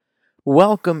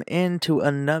Welcome into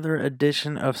another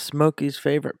edition of Smokey's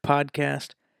favorite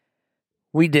podcast.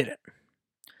 We did it.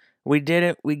 We did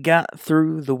it. We got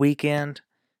through the weekend.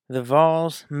 The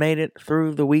Vols made it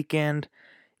through the weekend.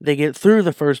 They get through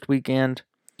the first weekend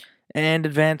and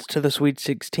advance to the Sweet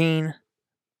 16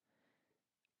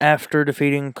 after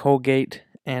defeating Colgate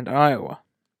and Iowa.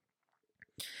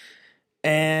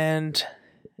 And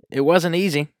it wasn't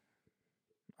easy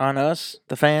on us,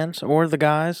 the fans, or the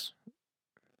guys,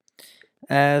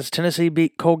 as Tennessee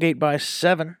beat Colgate by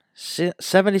 77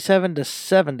 to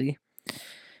 70.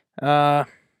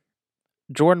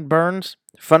 Jordan Burns,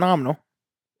 phenomenal.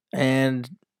 And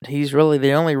he's really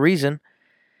the only reason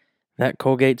that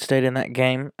Colgate stayed in that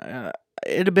game.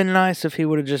 It'd have been nice if he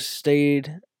would have just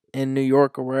stayed in New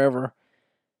York or wherever,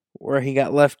 where he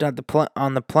got left on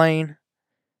the plane.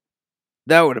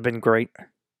 That would have been great.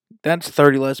 That's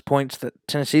 30 less points that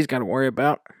Tennessee's got to worry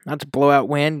about. That's a blowout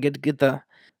win, get the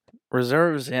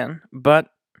reserves in. But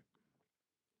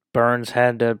Burns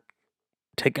had to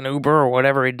take an Uber or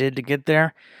whatever he did to get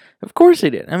there. Of course he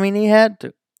did. I mean, he had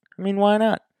to. I mean, why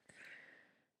not?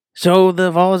 So the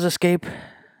Vols escape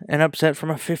an upset from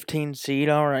a 15 seed.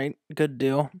 All right, good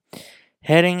deal.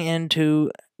 Heading into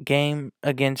game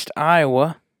against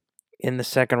Iowa in the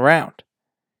second round.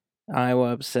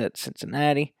 Iowa upset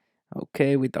Cincinnati.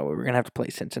 Okay, we thought we were going to have to play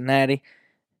Cincinnati,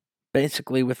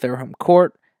 basically with their home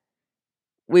court.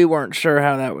 We weren't sure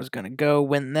how that was going to go.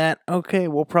 Win that. Okay,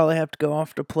 we'll probably have to go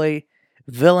off to play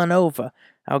Villanova.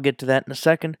 I'll get to that in a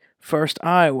second. First,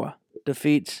 Iowa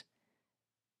defeats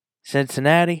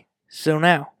Cincinnati. So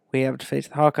now we have to face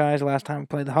the Hawkeyes. Last time we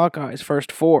played the Hawkeyes,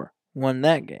 first four, won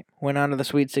that game, went on to the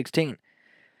Sweet 16.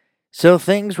 So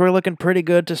things were looking pretty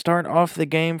good to start off the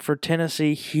game for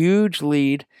Tennessee. Huge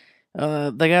lead. They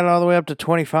got it all the way up to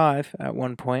 25 at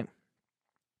one point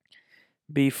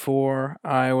before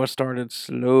Iowa started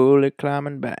slowly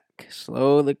climbing back.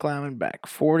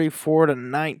 44 to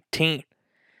 19.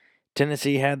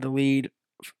 Tennessee had the lead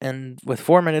and with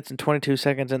 4 minutes and 22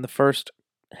 seconds in the first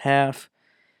half.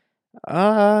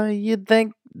 You'd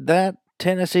think that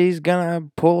Tennessee's gonna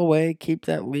pull away, keep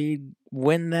that lead,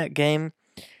 win that game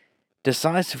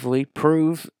decisively,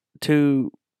 prove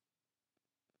to,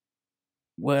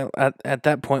 well, at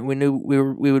that point we knew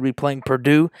we would be playing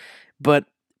Purdue, but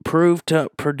prove to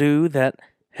Purdue that,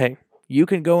 hey, you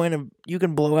can go in and you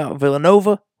can blow out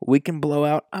Villanova, we can blow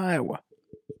out Iowa.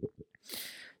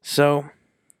 So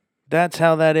that's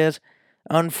how that is.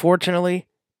 Unfortunately,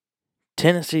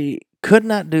 Tennessee could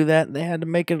not do that. They had to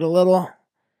make it a little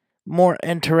more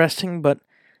interesting, but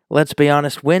let's be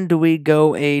honest, when do we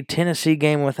go a Tennessee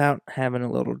game without having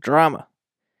a little drama?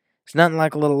 It's nothing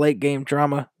like a little late game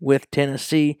drama with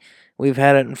Tennessee. We've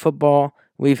had it in football.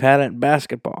 We've had it in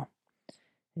basketball.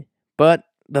 But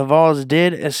the Vols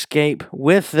did escape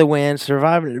with the win,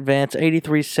 survive and advance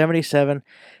 83-77.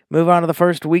 Move on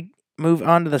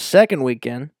to the second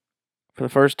weekend for the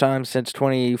first time since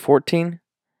 2014.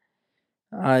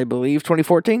 I believe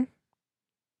 2014.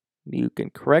 You can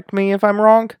correct me if I'm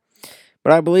wrong,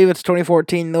 but I believe it's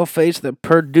 2014. They'll face the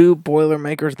Purdue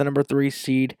Boilermakers, the number 3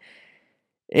 seed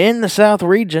in the South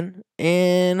region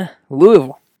in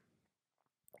Louisville.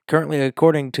 Currently,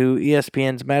 according to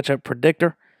ESPN's matchup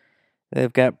predictor,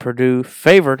 they've got Purdue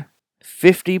favored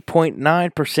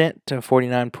 50.9% to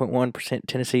 49.1%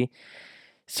 Tennessee.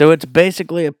 So it's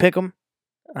basically a pick 'em.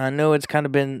 I know it's kind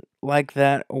of been like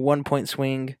that, a 1-point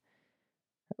swing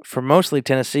for mostly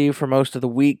Tennessee for most of the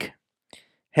week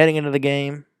heading into the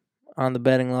game on the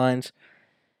betting lines.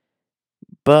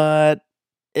 But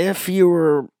if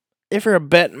you're a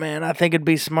bet man, I think it'd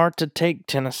be smart to take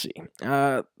Tennessee.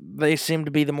 They seem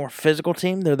to be the more physical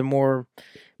team. They're the more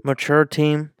mature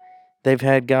team. They've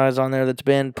had guys on there that's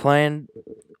been playing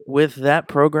with that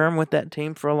program, with that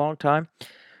team for a long time.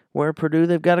 Where Purdue,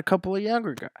 they've got a couple of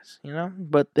younger guys,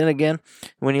 But then again,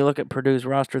 when you look at Purdue's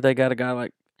roster, they got a guy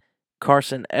like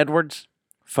Carson Edwards,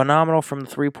 phenomenal from the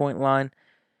three-point line.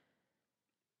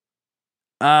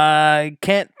 I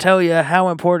can't tell you how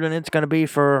important it's going to be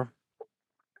for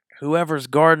whoever's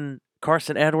guarding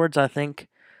Carson Edwards. I think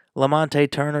Lamonte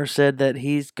Turner said that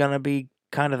he's going to be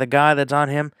kind of the guy that's on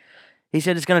him. He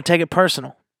said he's going to take it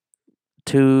personal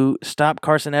to stop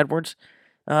Carson Edwards.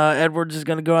 Edwards is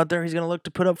going to go out there. He's going to look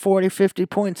to put up 40, 50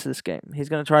 points this game. He's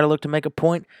going to try to look to make a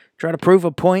point, try to prove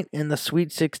a point in the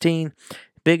Sweet 16,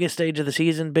 biggest stage of the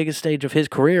season, biggest stage of his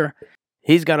career.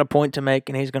 He's got a point to make,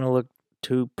 and he's going to look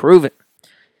to prove it.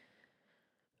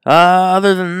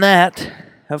 Other than that,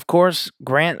 of course,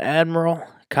 Grant Admiral,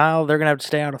 Kyle, they're going to have to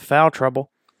stay out of foul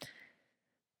trouble.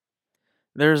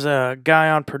 There's a guy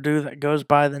on Purdue that goes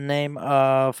by the name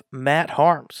of Matt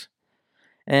Harms.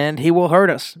 And he will hurt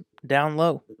us down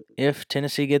low if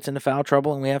Tennessee gets into foul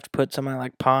trouble and we have to put somebody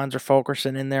like Pons or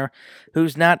Fulkerson in there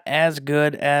who's not as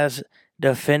good as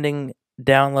defending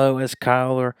down low as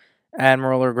Kyle or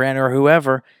Admiral or Grant or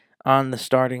whoever on the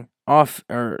starting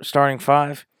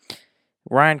five.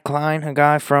 Ryan Klein, a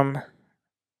guy from,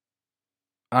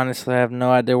 honestly, I have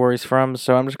no idea where he's from,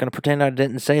 so I'm just going to pretend I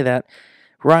didn't say that.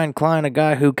 Ryan Klein, a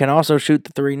guy who can also shoot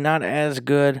the three, not as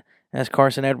good as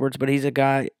Carson Edwards, but he's a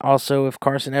guy also, if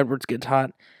Carson Edwards gets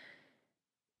hot,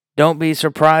 don't be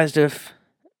surprised if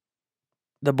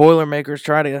the Boilermakers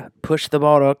try to push the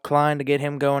ball to Klein to get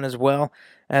him going as well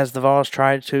as the Vols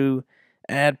try to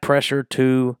add pressure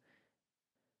to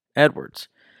Edwards.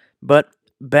 But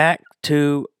back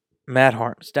to Matt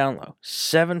Haarms, down low,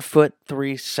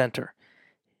 7'3" center.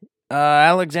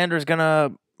 Alexander is going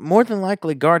to more than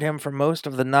likely guard him for most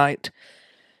of the night.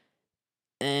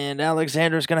 And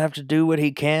Alexander is going to have to do what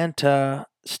he can to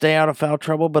stay out of foul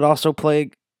trouble, but also play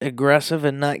aggressive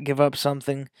and not give up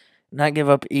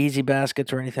easy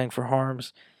baskets or anything for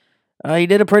Haarms. He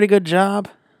did a pretty good job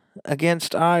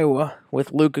against Iowa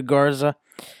with Luka Garza.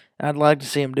 I'd like to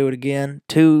see him do it again.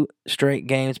 2 straight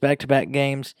games, back-to-back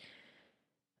games.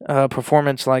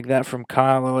 Performance like that from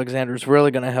Kyle Alexander is really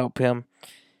going to help him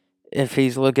if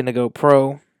he's looking to go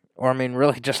pro. Or,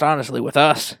 really, just honestly, with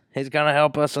us. He's going to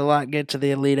help us a lot get to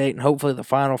the Elite Eight and hopefully the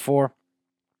Final Four.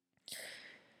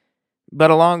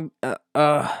 But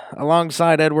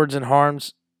alongside Edwards and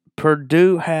Haarms,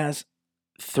 Purdue has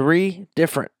 3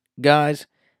 different guys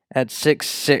at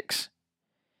 6'6".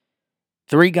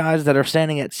 3 guys that are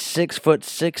standing at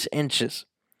 6'6".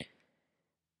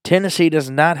 Tennessee does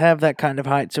not have that kind of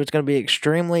height, so it's going to be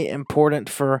extremely important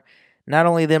for not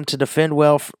only them to defend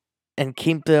well and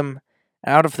keep them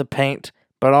out of the paint,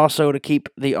 but also to keep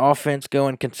the offense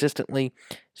going consistently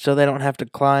so they don't have to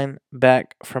climb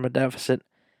back from a deficit.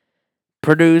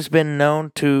 Purdue's been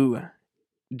known to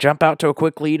jump out to a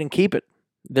quick lead and keep it.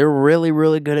 They're really,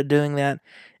 really good at doing that.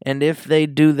 And if they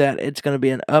do that, it's going to be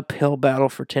an uphill battle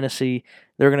for Tennessee.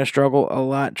 They're going to struggle a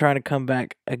lot trying to come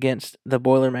back against the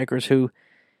Boilermakers, who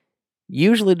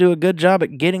usually do a good job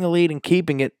at getting a lead and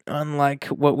keeping it, unlike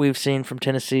what we've seen from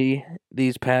Tennessee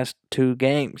these past 2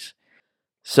 games.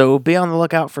 So be on the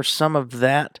lookout for some of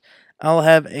that. I'll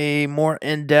have a more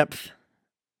in-depth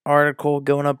article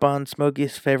going up on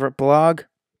Smokey's favorite blog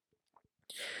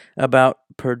about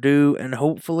Purdue and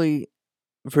hopefully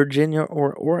Virginia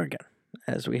or Oregon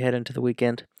as we head into the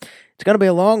weekend. It's going to be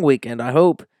a long weekend, I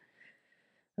hope.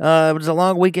 It was a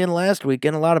long weekend last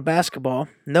weekend, a lot of basketball.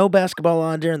 No basketball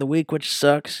on during the week, which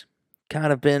sucks.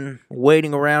 Kind of been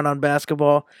waiting around on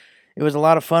basketball. It was a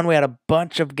lot of fun. We had a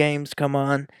bunch of games come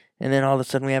on, and then all of a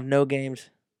sudden we have no games.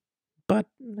 But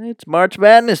it's March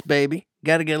Madness, baby.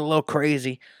 Got to get a little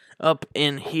crazy up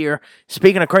in here.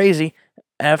 Speaking of crazy,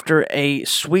 after a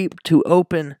sweep to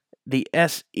open the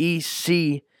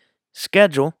SEC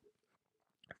schedule,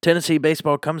 Tennessee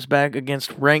baseball comes back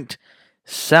against ranked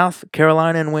South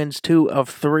Carolina and wins 2 of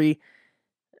 3.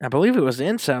 I believe it was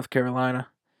in South Carolina.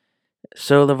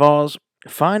 So the Vols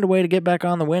find a way to get back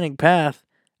on the winning path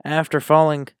after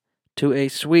falling to a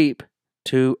sweep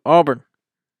to Auburn.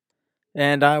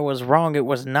 And I was wrong. It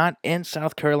was not in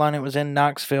South Carolina. It was in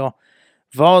Knoxville.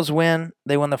 Vols win.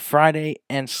 They won the Friday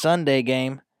and Sunday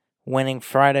game, winning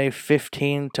Friday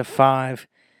 15-5.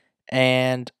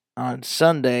 And on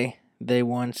Sunday, they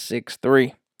won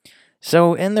 6-3.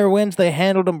 So in their wins, they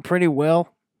handled them pretty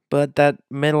well. But that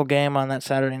middle game on that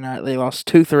Saturday night, they lost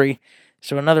 2-3.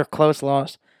 So another close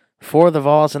loss for the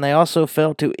Vols. And they also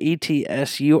fell to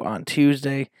ETSU on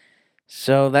Tuesday.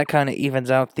 So that kind of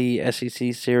evens out the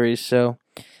SEC series. So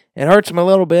it hurts them a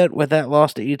little bit with that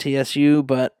loss to ETSU,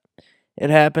 but it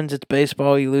happens. It's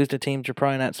baseball. You lose to teams you're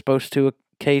probably not supposed to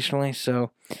occasionally.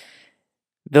 So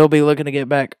they'll be looking to get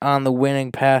back on the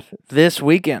winning path this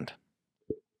weekend.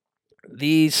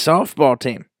 The softball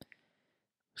team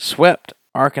swept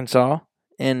Arkansas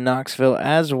in Knoxville,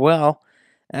 as well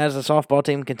as the softball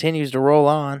team continues to roll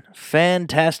on.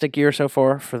 Fantastic year so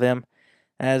far for them,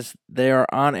 as they are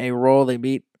on a roll. They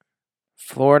beat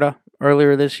Florida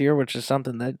earlier this year, which is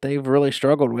something that they've really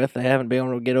struggled with. They haven't been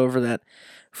able to get over that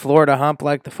Florida hump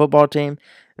like the football team.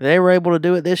 They were able to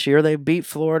do it this year. They beat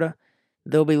Florida.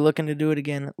 They'll be looking to do it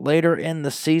again later in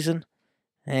the season.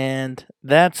 And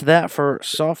that's that for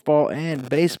softball and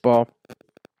baseball.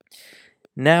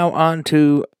 Now on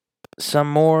to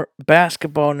some more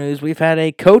basketball news. We've had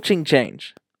a coaching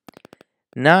change.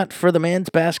 Not for the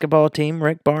men's basketball team.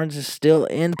 Rick Barnes is still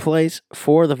in place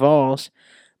for the Vols.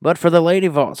 But for the Lady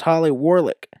Vols, Holly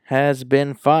Warlick has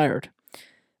been fired.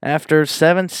 After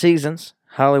 7 seasons,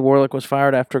 Holly Warlick was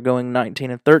fired after going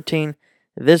 19-13,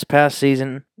 this past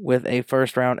season with a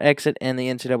first-round exit in the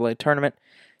NCAA tournament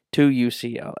to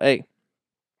UCLA.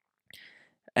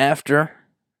 After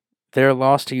their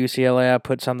loss to UCLA, I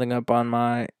put something up on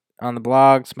the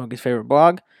blog, Smokey's favorite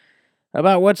blog,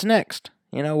 about what's next.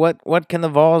 You know, what can the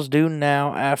Vols do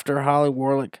now after Holly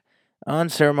Warlick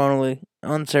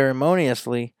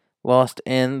unceremoniously lost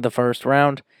in the first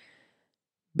round?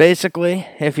 Basically,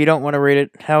 if you don't want to read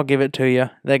it, I'll give it to you.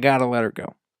 They got to let her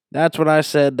go. That's what I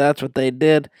said. That's what they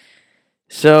did.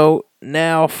 So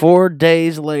now, 4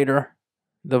 days later,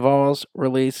 the Vols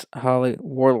release Holly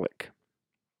Warlick.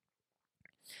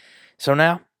 So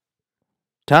now,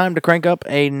 time to crank up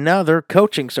another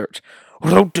coaching search.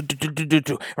 That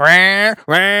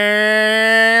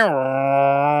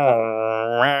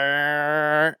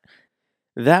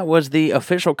was the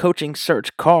official coaching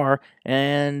search car,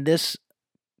 and this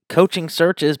coaching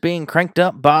search is being cranked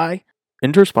up by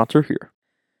Intersponsor here.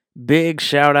 Big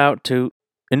shout out to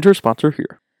Intersponsor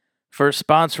here for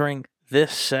sponsoring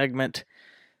this segment.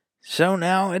 So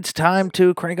now it's time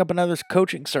to crank up another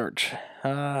coaching search.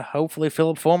 Hopefully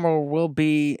Philip Fulmer will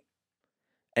be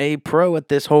a pro at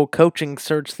this whole coaching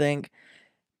search thing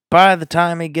by the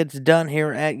time he gets done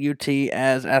here at UT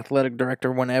as athletic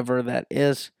director, whenever that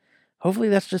is. Hopefully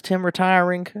that's just him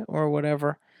retiring or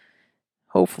whatever.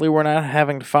 Hopefully we're not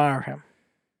having to fire him.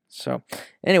 So,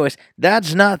 anyways,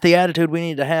 that's not the attitude we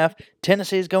need to have.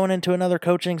 Tennessee's going into another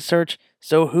coaching search.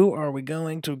 So who are we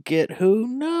going to get? Who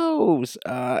knows?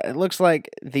 It looks like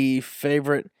the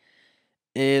favorite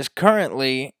is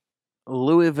currently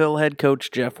Louisville head coach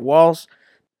Jeff Walz.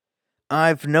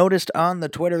 I've noticed on the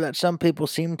Twitter that some people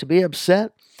seem to be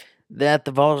upset that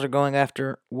the Vols are going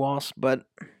after Walz. But,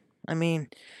 I mean,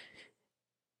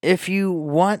 if you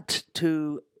want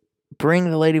to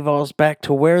bring the Lady Vols back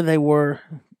to where they were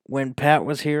when Pat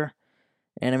was here,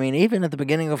 and I mean, even at the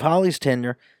beginning of Holly's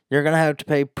tenure, you're going to have to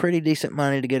pay pretty decent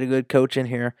money to get a good coach in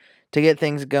here to get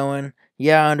things going.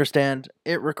 Yeah, I understand.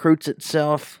 It recruits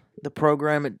itself, the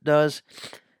program it does,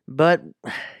 but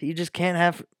you just can't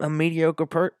have a mediocre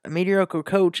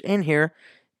coach in here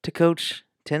to coach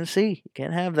Tennessee. You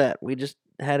can't have that. We just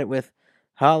had it with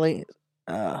Holly.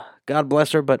 God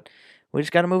bless her, but we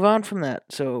just got to move on from that.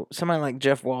 So somebody like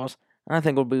Jeff Walz, I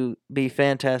think will be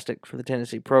fantastic for the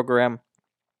Tennessee program.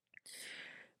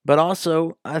 But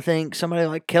also, I think somebody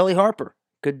like Kelly Harper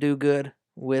could do good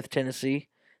with Tennessee,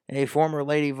 a former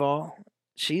Lady Vol.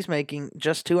 She's making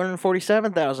just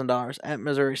 $247,000 at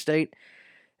Missouri State,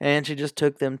 and she just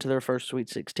took them to their first Sweet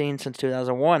 16 since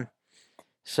 2001.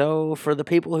 So for the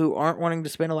people who aren't wanting to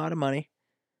spend a lot of money,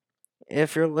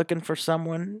 if you're looking for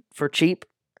someone for cheap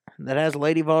that has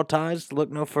Lady Vol ties,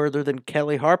 look no further than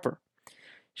Kelly Harper.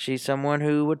 She's someone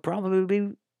who would probably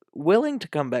be willing to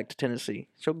come back to Tennessee.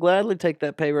 She'll gladly take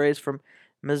that pay raise from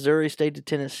Missouri State to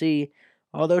Tennessee,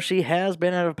 although she has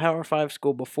been at a Power 5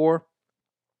 school before.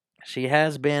 She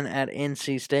has been at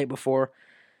NC State before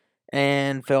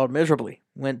and failed miserably.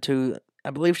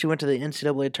 I believe she went to the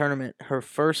NCAA tournament her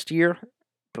first year,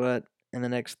 but in the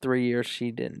next 3 years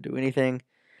she didn't do anything.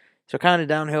 So kind of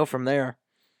downhill from there.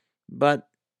 But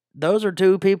those are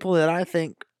two people that I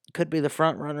think could be the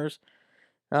front runners.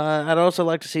 I'd also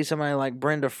like to see somebody like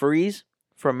Brenda Frese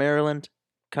from Maryland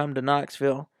come to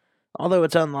Knoxville, although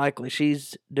it's unlikely.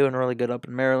 She's doing really good up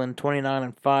in Maryland,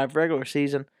 29-5 regular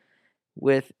season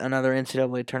with another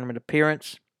NCAA tournament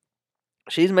appearance.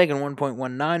 She's making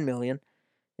 $1.19 million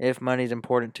if money's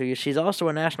important to you. She's also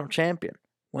a national champion,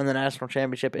 won the national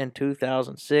championship in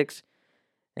 2006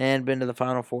 and been to the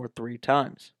Final Four 3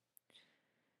 times.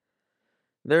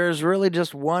 There's really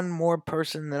just one more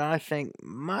person that I think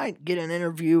might get an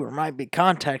interview or might be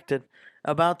contacted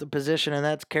about the position, and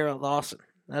that's Kara Lawson.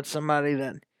 That's somebody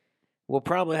that will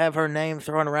probably have her name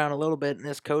thrown around a little bit in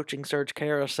this coaching search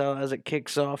carousel as it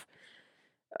kicks off.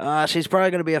 She's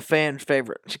probably going to be a fan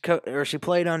favorite. She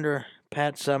played under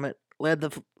Pat Summitt, led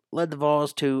the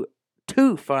Vols to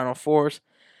 2 Final Fours,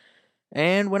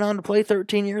 and went on to play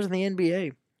 13 years in the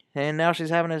NBA. And now she's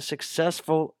having a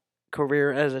successful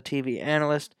career as a TV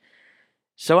analyst.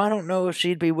 So I don't know if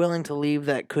she'd be willing to leave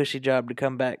that cushy job to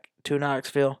come back to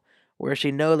Knoxville, where she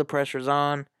know the pressure's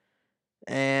on,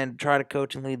 and try to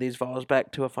coach and lead these Vols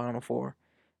back to a Final Four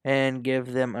and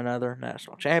give them another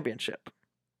national championship.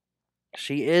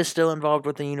 She is still involved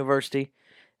with the university,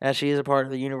 as she is a part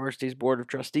of the university's board of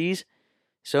trustees.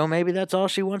 So maybe that's all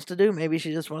she wants to do. Maybe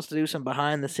she just wants to do some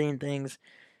behind-the-scene things.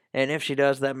 And if she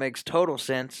does, that makes total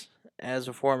sense. As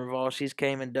a former Vol, she's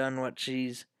came and done what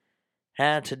she's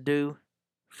had to do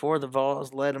for the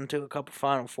Vols, led them to a couple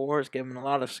Final Fours, given them a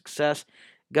lot of success,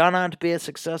 gone on to be a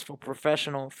successful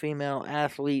professional female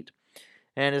athlete,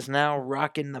 and is now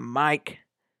rocking the mic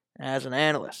as an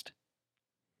analyst.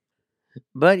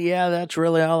 But yeah, that's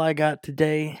really all I got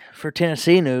today for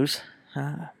Tennessee news.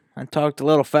 I talked a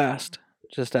little fast,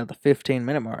 just at the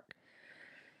 15-minute mark.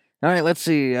 All right, let's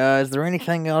see. Is there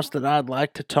anything else that I'd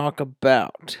like to talk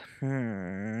about?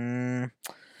 UCF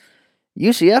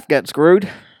got screwed.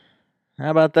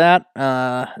 How about that?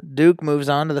 Duke moves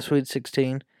on to the Sweet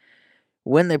 16.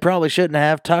 When they probably shouldn't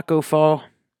have. Taco Fall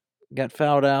got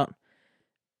fouled out.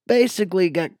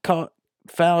 Basically got caught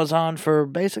fouls on for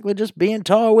basically just being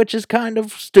tall, which is kind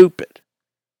of stupid.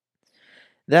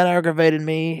 That aggravated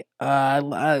me.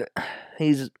 I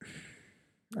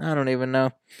don't even know.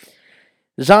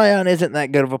 Zion isn't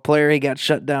that good of a player. He got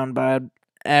shut down by an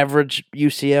average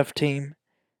UCF team.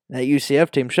 That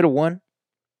UCF team should have won.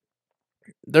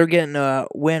 They're getting a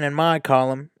win in my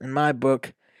column, in my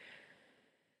book.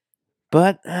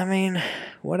 But, I mean,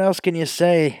 what else can you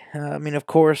say? Of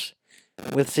course,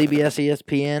 with CBS,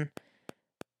 ESPN,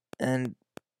 and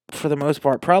for the most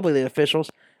part, probably the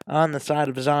officials, on the side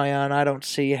of Zion, I don't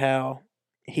see how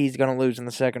he's going to lose in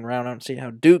the second round. I don't see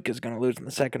how Duke is going to lose in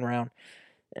the second round,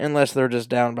 unless they're just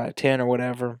down by 10 or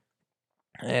whatever.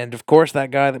 And, of course,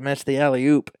 that guy that missed the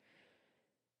alley-oop,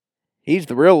 he's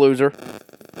the real loser,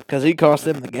 because he cost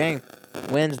them the game.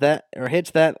 Wins that, or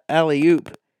hits that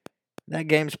alley-oop, that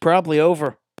game's probably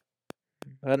over.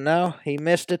 But no, he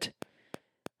missed it.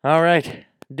 All right,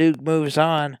 Duke moves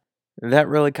on. That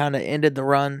really kind of ended the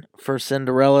run for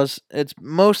Cinderellas. It's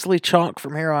mostly chalk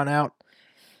from here on out.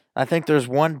 I think there's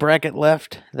one bracket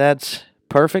left that's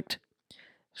perfect.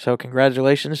 So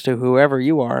congratulations to whoever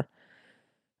you are.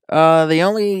 The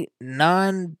only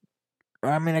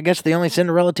the only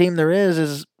Cinderella team there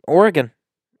is Oregon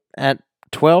at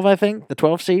 12, I think, the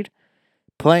 12th seed,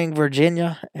 playing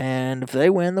Virginia, and if they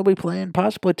win, they'll be playing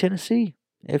possibly Tennessee.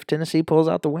 If Tennessee pulls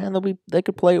out the win, they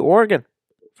could play Oregon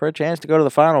for a chance to go to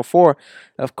the Final Four.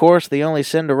 Of course, the only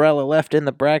Cinderella left in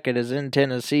the bracket is in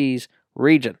Tennessee's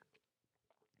region.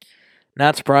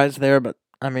 Not surprised there, but,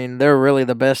 they're really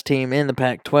the best team in the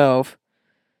Pac-12,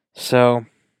 so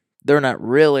they're not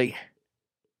really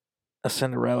a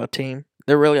Cinderella team.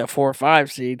 They're really a 4 or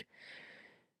 5 seed.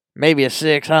 Maybe a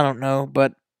 6, I don't know,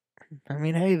 but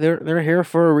hey, they're here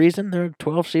for a reason. They're a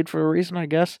 12 seed for a reason, I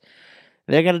guess.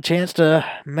 They got a chance to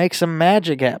make some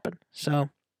magic happen. So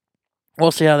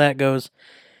we'll see how that goes.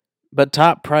 But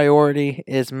top priority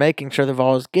is making sure the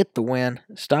Vols get the win.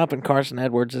 Stopping Carson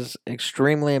Edwards is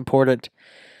extremely important.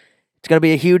 It's going to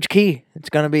be a huge key. It's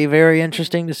going to be very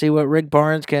interesting to see what Rick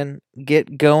Barnes can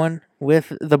get going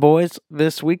with the boys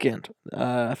this weekend.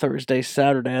 Thursday,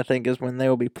 Saturday, I think, is when they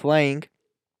will be playing.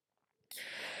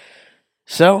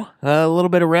 So, a little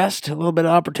bit of rest, a little bit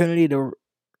of opportunity to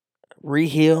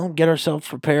re-heal, get ourselves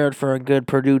prepared for a good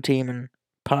Purdue team and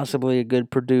possibly a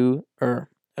good Purdue or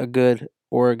a good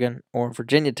Oregon or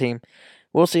Virginia team.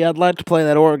 We'll see. I'd like to play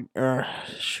that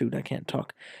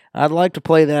I'd like to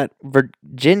play that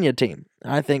Virginia team.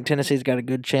 I think Tennessee's got a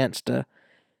good chance to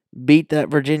beat that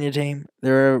Virginia team.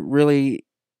 They're a really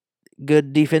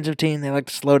good defensive team. They like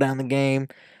to slow down the game,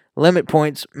 limit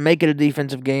points, make it a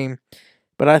defensive game.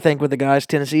 But I think with the guys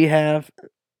Tennessee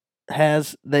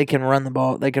has, they can run the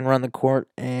ball, they can run the court,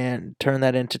 and turn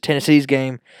that into Tennessee's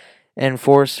game and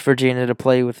force Virginia to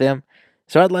play with them.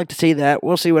 So I'd like to see that.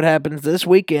 We'll see what happens this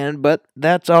weekend, but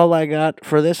that's all I got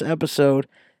for this episode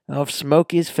of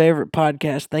Smokey's Favorite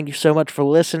Podcast. Thank you so much for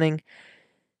listening.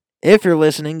 If you're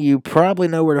listening, you probably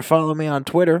know where to follow me on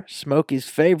Twitter, Smokey's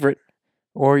Favorite,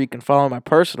 or you can follow my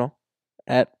personal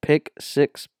at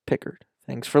Pick6Pickard.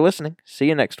 Thanks for listening. See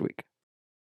you next week.